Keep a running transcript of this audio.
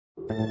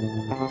What's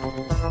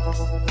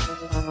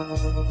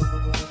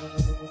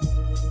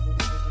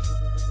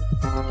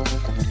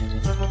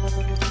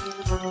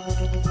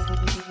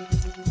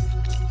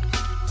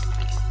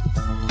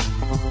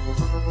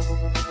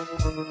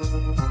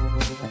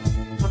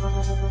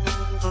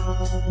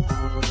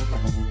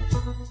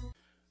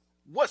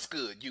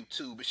good,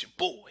 YouTube? It's your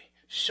boy,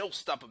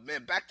 Showstopper,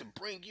 man, back to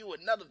bring you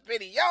another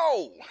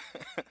video.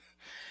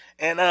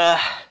 And,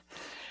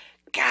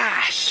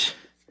 gosh,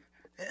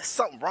 there's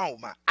something wrong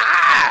with my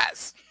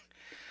eyes.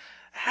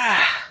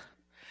 I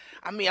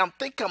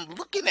think I'm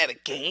looking at a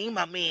game.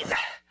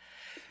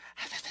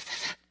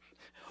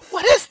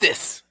 What is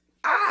this?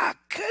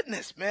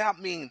 Goodness,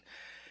 man.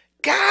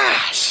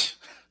 Gosh.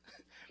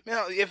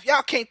 Man, if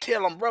y'all can't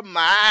tell, I'm rubbing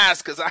my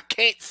eyes because I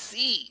can't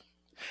see.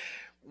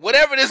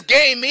 Whatever this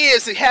game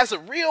is, it has a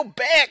real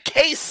bad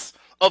case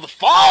of the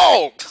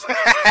fog.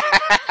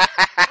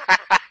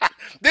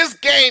 This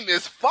game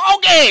is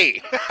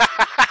foggy.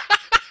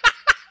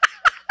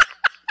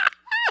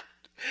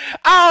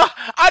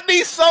 I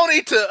need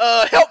Sony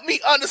to help me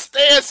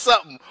understand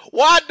something.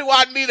 Why do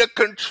I need a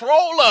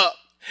controller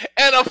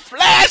and a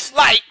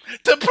flashlight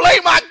to play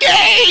my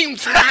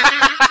games?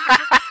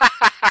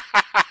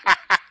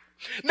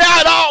 Now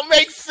it all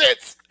makes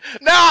sense.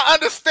 Now I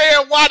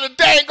understand why the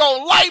dang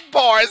old light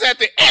bar is at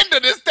the end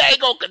of this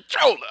dang old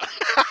controller.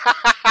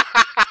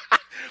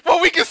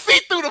 Well, we can see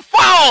through the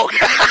fog.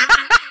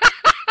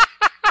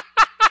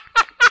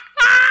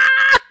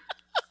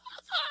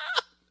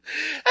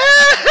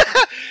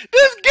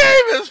 This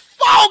game is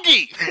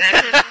foggy.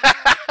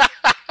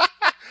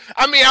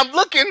 I'm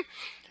looking.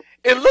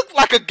 It looked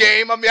like a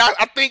game.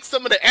 I think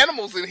some of the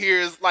animals in here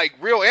is like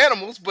real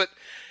animals, but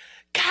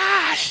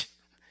gosh,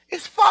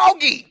 it's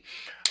foggy.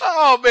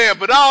 Oh man,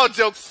 but all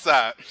jokes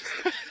aside,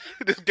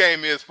 this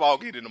game is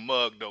foggy than the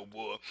mug though,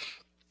 boy.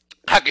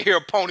 I can hear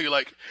a pony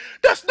like,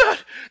 that's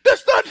not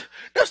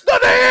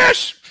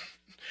ash.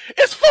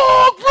 It's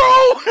fog,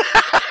 bro.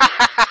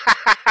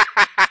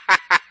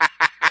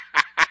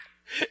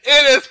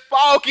 It is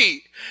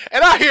foggy.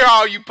 And I hear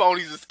all you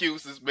ponies'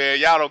 excuses, man.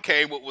 Y'all done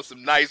came up with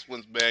some nice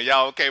ones, man.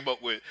 Y'all came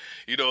up with,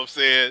 you know what I'm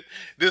saying?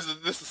 This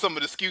is some of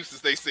the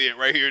excuses they said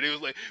right here. They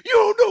was like, you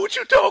don't know what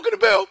you're talking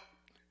about.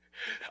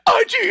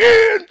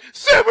 IGN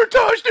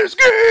sabotaged this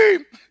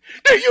game.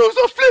 They use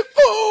a flip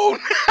phone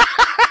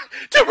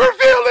to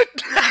reveal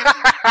it.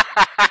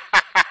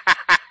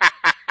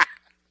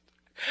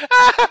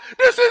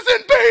 This is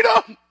in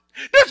beta.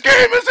 This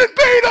game is in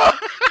beta.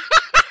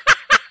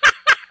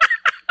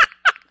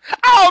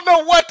 I don't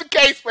know what the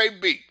case may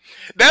be.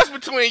 That's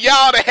between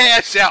y'all to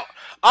hash out.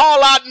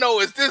 All I know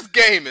is this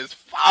game is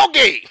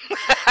foggy.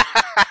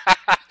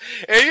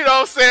 And you know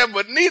what I'm saying?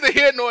 But neither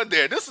here nor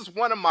there. This is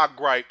one of my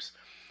gripes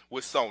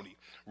with Sony.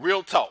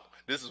 Real talk.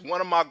 This is one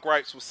of my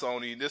gripes with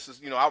Sony. This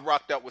is, I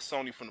rocked out with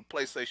Sony from the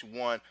PlayStation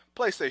 1,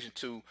 PlayStation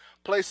 2,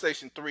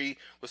 PlayStation 3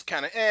 was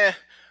kind of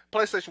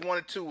PlayStation 1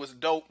 and 2 was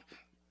dope.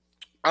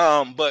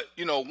 But,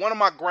 one of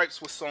my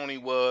gripes with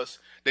Sony was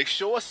they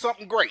show us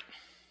something great.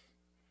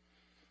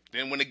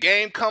 Then when the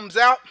game comes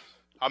out,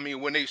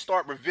 when they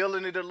start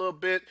revealing it a little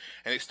bit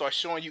and they start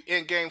showing you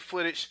in-game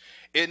footage,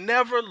 it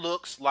never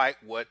looks like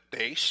what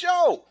they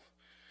show.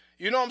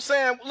 You know what I'm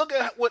saying? Look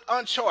at what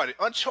Uncharted.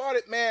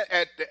 Uncharted, man,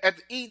 at the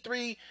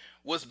E3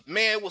 was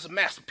a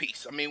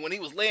masterpiece. When he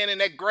was laying in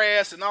that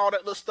grass and all that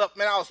little stuff,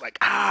 man, I was like,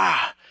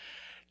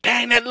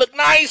 dang, that looked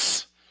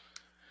nice.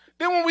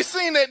 Then when we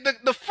seen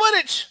the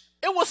footage,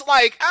 it was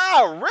like,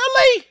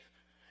 really?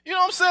 You know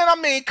what I'm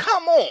saying?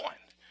 Come on.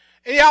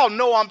 And y'all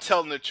know I'm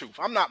telling the truth.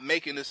 I'm not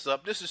making this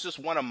up. This is just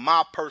one of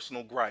my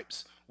personal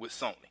gripes with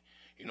Sony.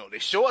 They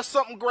show us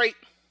something great,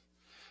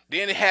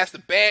 then it has the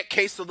bad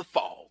case of the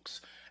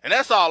fogs. And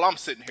that's all I'm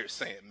sitting here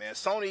saying, man.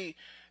 Sony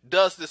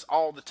does this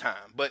all the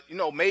time. But,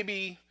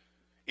 maybe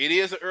it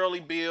is an early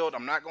build.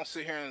 I'm not going to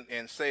sit here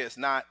and say it's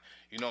not.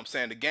 You know what I'm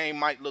saying? The game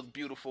might look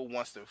beautiful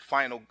once the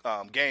final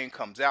game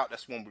comes out.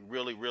 That's when we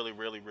really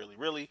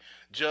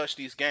judge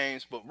these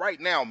games. But right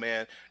now,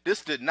 man,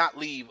 this did not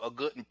leave a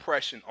good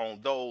impression on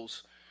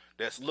those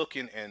that's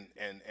looking and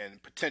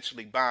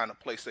potentially buying a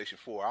PlayStation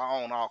 4.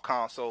 I own all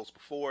consoles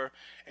before,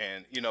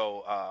 and,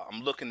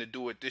 I'm looking to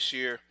do it this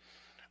year.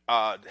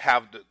 To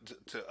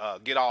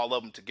get all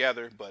of them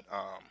together, but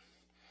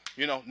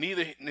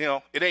neither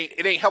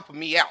it ain't helping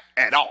me out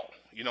at all.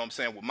 You know what I'm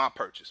saying, with my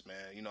purchase, man.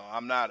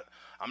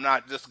 I'm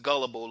not just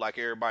gullible like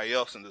everybody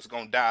else and just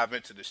gonna dive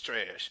into this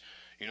trash.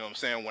 You know what I'm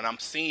saying, when I'm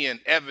seeing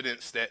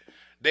evidence that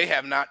they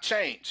have not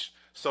changed.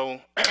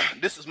 So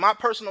this is my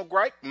personal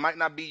gripe. It might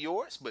not be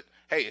yours, but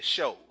hey, it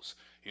shows.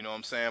 You know what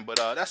I'm saying. But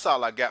that's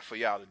all I got for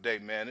y'all today,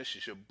 man. This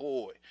is your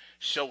boy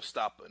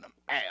Showstopper, and I'm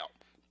out.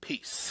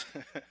 Peace.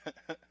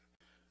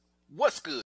 What's good?